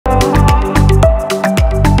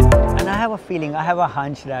feeling, I have a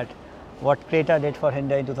hunch that what Creta did for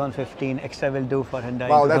Hyundai in 2015, Exter will do for Hyundai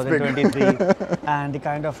Wow, in 2023, and the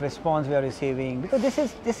kind of response we are receiving, because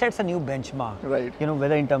this sets a new benchmark. Right. You know,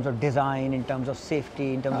 whether in terms of design, in terms of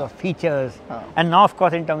safety, in terms of features, and now of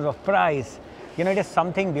course in terms of price. You know, it is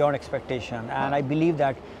something beyond expectation, and I believe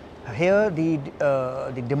that here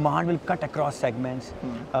the demand will cut across segments,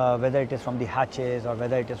 whether it is from the hatches or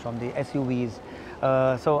whether it is from the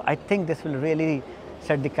SUVs. So I think this will really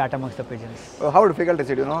set the cat amongst the pigeons. How difficult is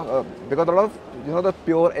it, because a lot of, the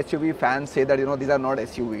pure SUV fans say that, these are not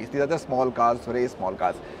SUVs, these are just small cars, very small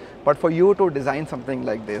cars. But for you to design something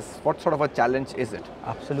like this, what sort of a challenge is it?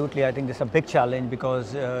 Absolutely, I think this is a big challenge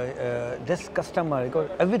because this customer, because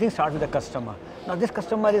everything starts with the customer. Now this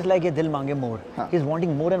customer is like a dil mange more. He's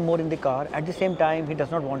wanting more and more in the car. At the same time, he does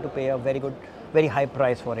not want to pay a very high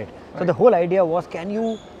price for it. So the whole idea was, can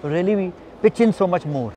you really pitch in so much more?